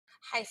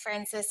Hi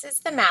friends, this is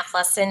the math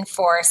lesson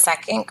for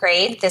second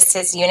grade. This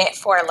is Unit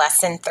 4,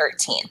 Lesson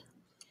 13.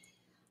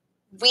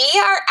 We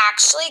are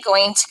actually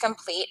going to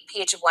complete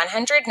page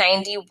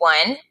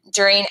 191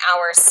 during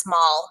our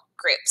small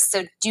groups.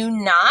 So do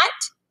not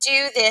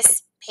do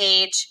this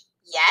page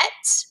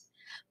yet,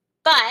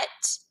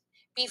 but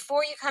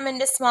before you come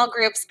into small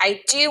groups,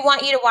 I do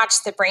want you to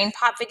watch the Brain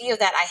Pop video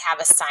that I have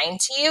assigned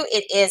to you.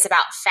 It is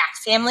about fact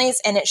families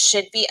and it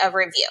should be a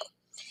review.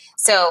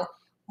 So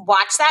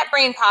watch that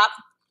Brain Pop.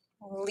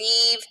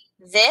 Leave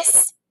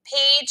this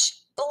page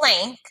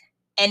blank,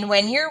 and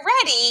when you're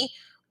ready,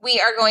 we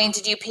are going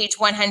to do page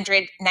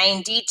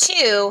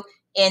 192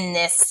 in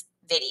this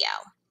video.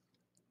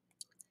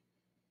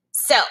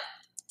 So,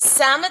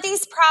 some of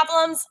these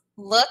problems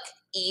look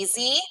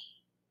easy,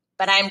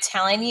 but I'm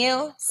telling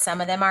you,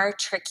 some of them are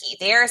tricky.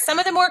 They are some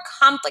of the more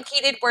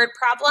complicated word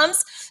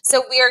problems,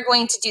 so we are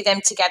going to do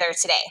them together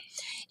today.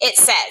 It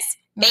says,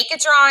 make a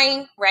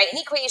drawing, write an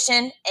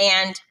equation,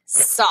 and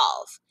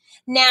solve.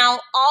 Now,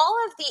 all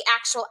of the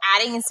actual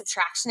adding and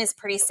subtraction is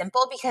pretty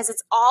simple because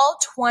it's all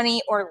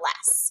 20 or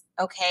less,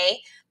 okay?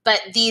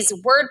 But these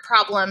word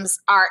problems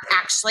are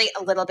actually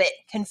a little bit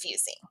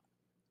confusing.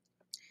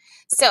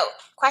 So,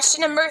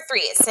 question number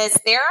 3, it says,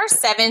 there are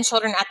 7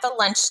 children at the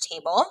lunch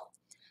table.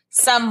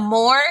 Some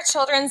more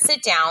children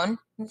sit down.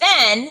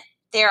 Then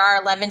there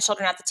are 11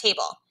 children at the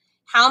table.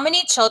 How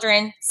many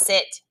children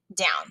sit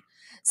down?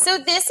 So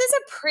this is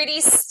a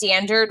pretty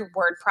standard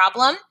word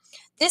problem.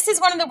 This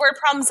is one of the word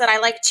problems that I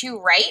like to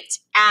write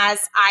as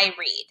I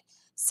read.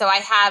 So I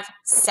have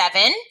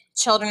 7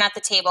 children at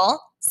the table.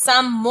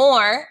 Some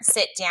more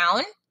sit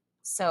down.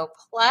 So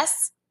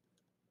plus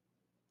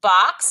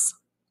box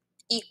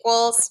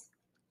equals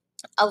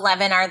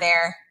 11 are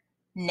there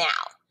now.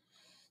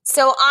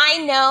 So I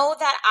know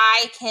that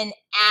I can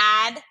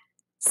add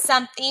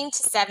something to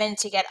 7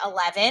 to get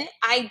 11.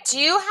 I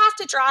do have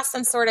to draw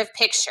some sort of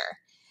picture.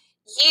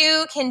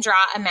 You can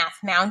draw a math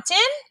mountain,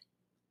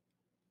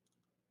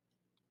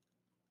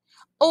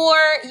 or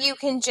you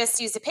can just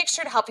use a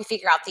picture to help you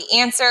figure out the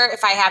answer.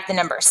 If I have the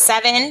number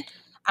 7,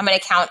 I'm going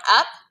to count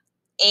up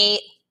 8,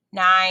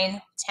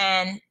 9,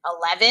 10,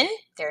 11.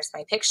 There's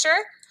my picture.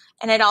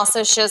 And it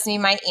also shows me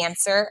my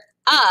answer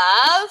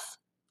of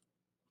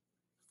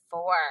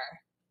 4.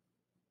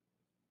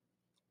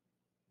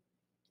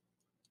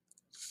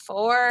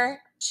 4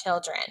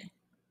 children.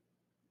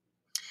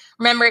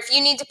 Remember, if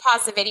you need to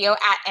pause the video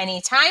at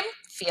any time,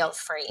 feel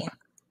free.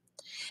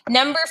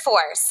 Number 4,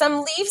 some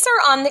leaves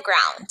are on the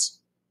ground.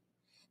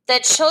 The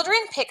children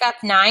pick up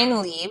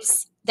 9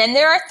 leaves, then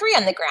there are 3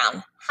 on the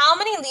ground. How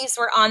many leaves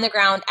were on the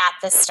ground at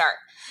the start?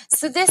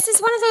 So this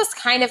is one of those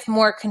kind of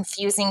more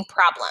confusing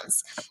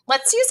problems.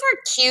 Let's use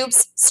our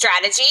cubes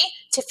strategy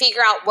to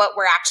figure out what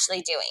we're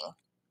actually doing.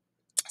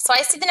 So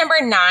I see the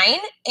number 9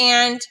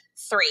 and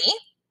 3.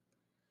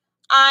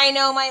 I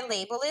know my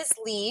label is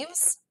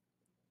leaves.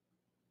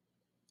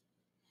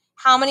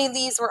 How many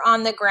leaves were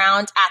on the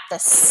ground at the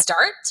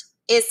start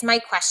is my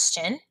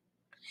question.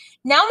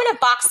 Now I'm going to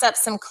box up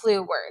some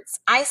clue words.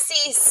 I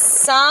see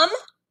some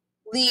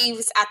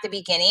leaves at the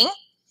beginning.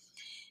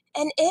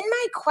 And in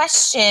my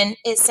question,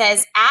 it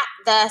says at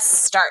the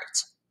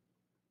start.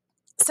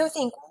 So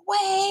think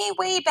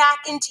way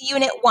back into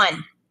Unit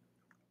 1.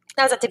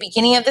 That was at the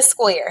beginning of the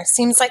school year.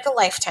 Seems like a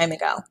lifetime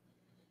ago.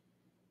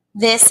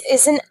 This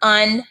is an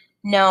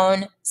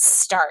unknown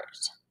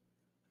start.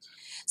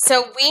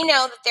 So we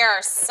know that there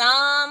are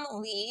some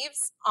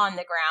leaves on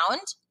the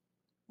ground.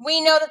 We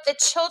know that the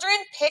children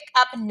pick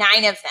up 9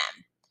 of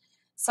them.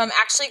 So I'm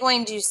actually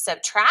going to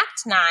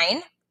subtract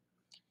 9.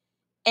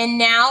 And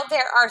now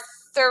there are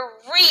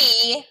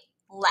 3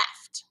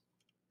 left.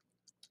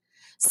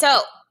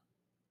 So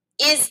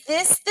is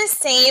this the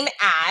same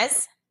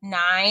as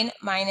 9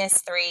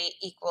 minus 3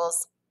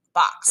 equals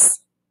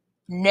box?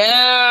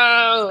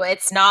 No,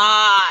 it's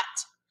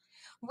not.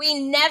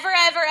 We never,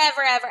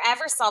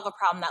 ever solve a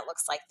problem that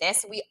looks like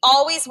this. We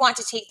always want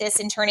to take this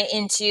and turn it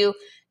into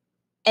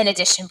an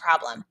addition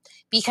problem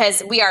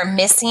because we are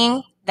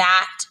missing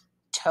that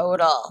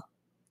total.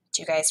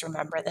 Do you guys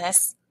remember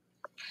this?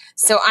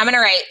 So I'm going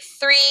to write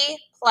 3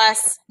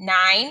 plus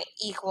 9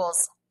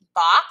 equals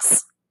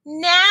box.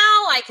 Now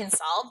I can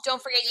solve. Don't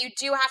forget, you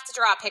do have to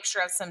draw a picture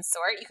of some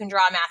sort. You can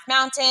draw a math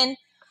mountain.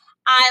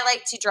 I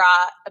like to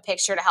draw a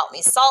picture to help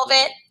me solve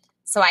it.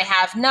 So I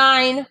have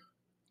 9,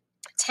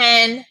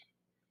 10,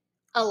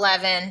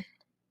 11,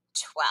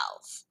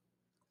 12.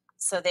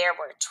 So there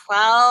were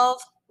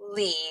 12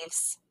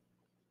 leaves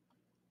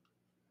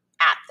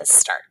at the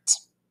start.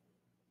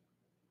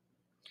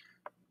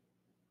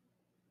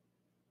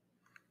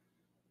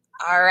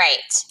 All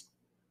right.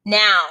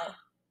 Now,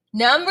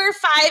 number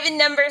 5 and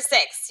number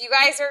 6. You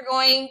guys are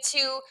going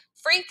to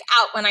freak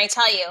out when I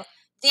tell you.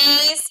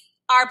 These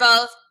are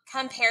both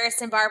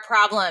comparison bar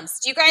problems.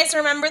 Do you guys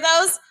remember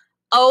those?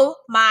 Oh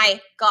my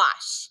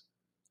gosh.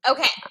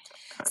 Okay,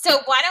 so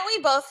why don't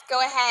we both go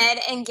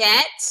ahead and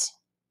get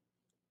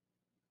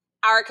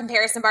our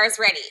comparison bars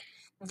ready.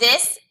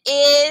 This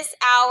is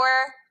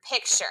our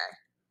picture.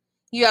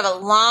 You have a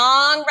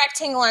long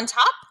rectangle on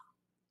top,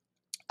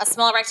 a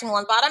small rectangle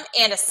on the bottom,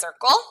 and a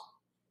circle.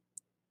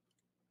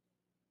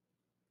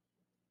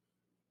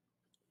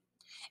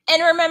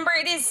 And remember,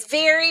 it is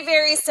very,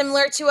 very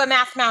similar to a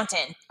math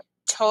mountain.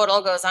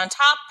 Total goes on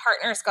top,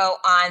 partners go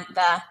on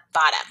the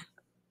bottom.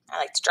 I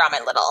like to draw my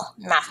little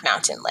math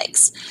mountain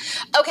legs.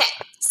 Okay,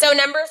 so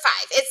number 5,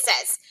 it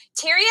says,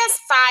 Terry has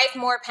 5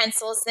 more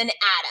pencils than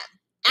Adam.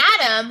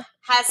 Adam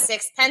has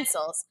 6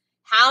 pencils.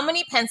 How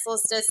many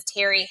pencils does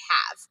Terry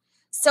have?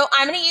 So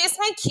I'm going to use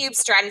my cube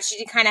strategy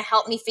to kind of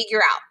help me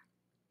figure out.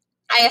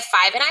 I have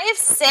 5 and I have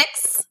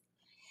 6.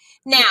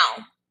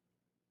 Now,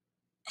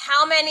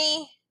 how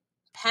many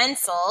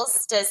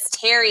pencils does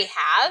Terry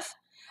have?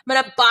 I'm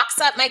going to box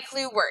up my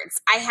clue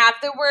words. I have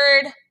the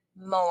word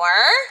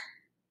more,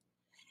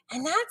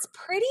 and that's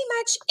pretty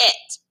much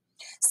it.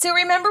 So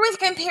remember, with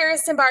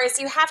comparison bars,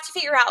 you have to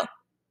figure out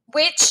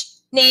which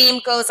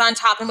name goes on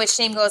top and which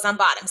name goes on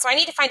bottom. So I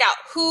need to find out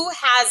who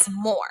has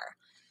more.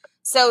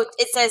 So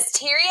it says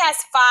Terry has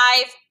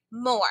 5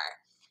 more.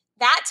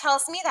 That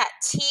tells me that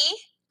T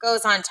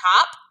goes on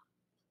top,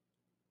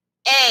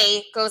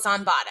 A goes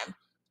on bottom.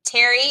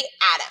 Terry,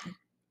 Adam.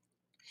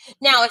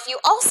 Now, if you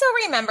also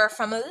remember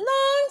from a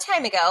long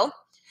time ago,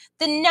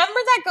 the number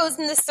that goes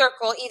in the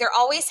circle either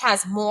always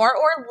has more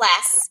or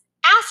less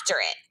after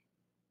it.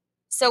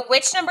 So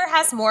which number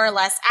has more or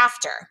less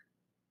after?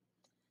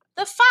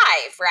 The 5,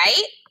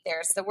 right?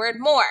 There's the word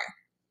more.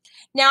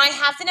 Now I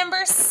have the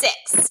number 6.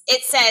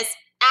 It says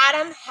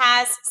Adam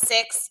has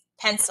 6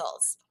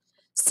 pencils.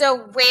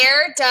 So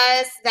where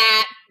does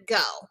that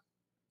go?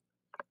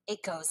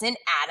 It goes in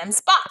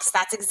Adam's box.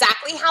 That's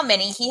exactly how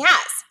many he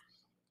has.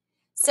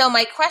 So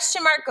my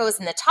question mark goes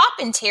in the top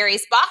in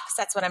Terry's box.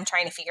 That's what I'm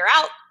trying to figure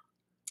out.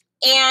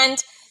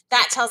 And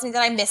that tells me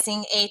that I'm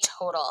missing a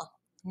total.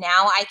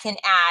 Now I can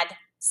add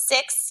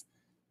 6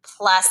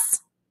 plus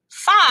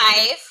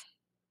 5,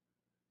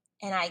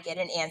 and I get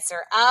an answer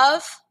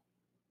of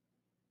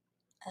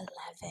 11.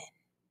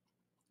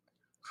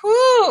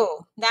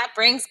 Whew, that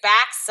brings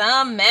back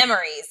some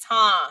memories,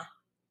 huh?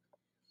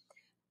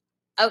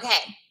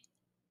 Okay,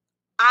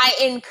 I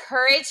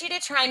encourage you to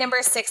try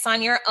number 6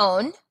 on your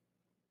own.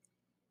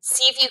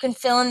 See if you can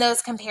fill in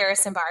those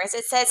comparison bars.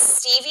 It says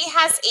Stevie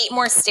has 8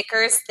 more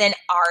stickers than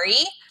Ari.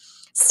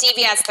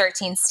 Stevie has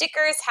 13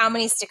 stickers. How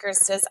many stickers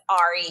does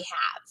Ari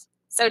have?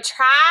 So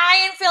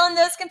try and fill in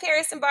those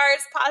comparison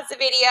bars. Pause the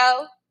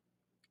video.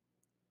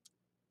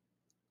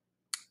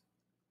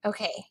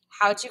 Okay,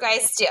 how'd you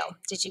guys do?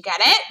 Did you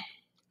get it?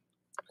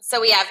 So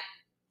we have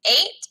 8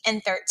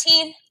 and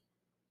 13.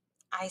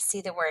 I see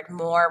the word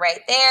more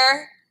right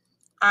there.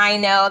 I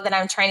know that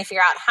I'm trying to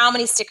figure out how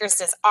many stickers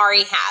does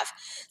Ari have.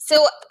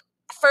 So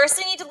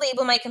first I need to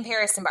label my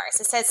comparison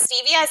bars. It says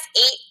Stevie has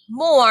 8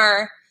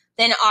 more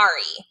than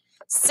Ari.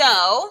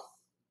 So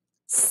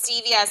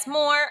Stevie has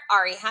more,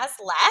 Ari has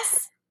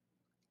less.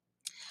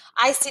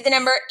 I see the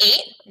number 8.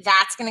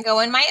 That's going to go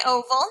in my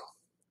oval.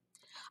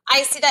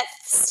 I see that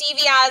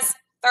Stevie has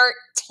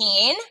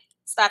 13.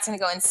 So that's going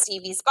to go in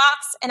Stevie's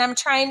box. And I'm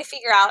trying to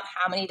figure out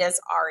how many does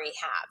Ari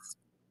have.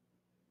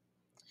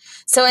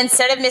 So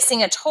instead of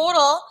missing a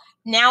total,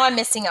 now I'm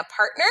missing a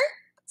partner.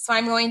 So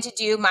I'm going to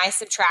do my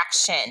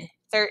subtraction.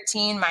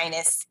 13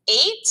 minus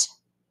 8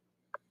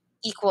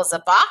 equals a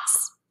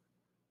box.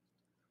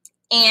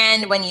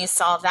 And when you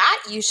solve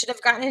that, you should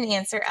have gotten an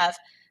answer of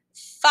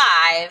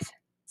 5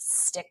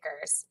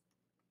 stickers.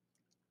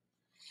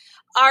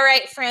 All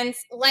right, friends,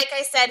 like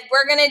I said,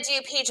 we're going to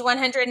do page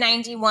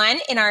 191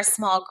 in our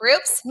small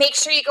groups. Make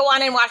sure you go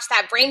on and watch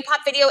that Brain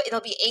Pop video. It'll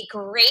be a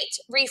great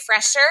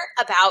refresher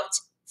about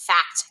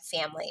fact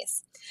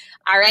families.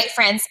 All right,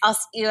 friends, I'll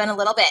see you in a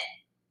little bit.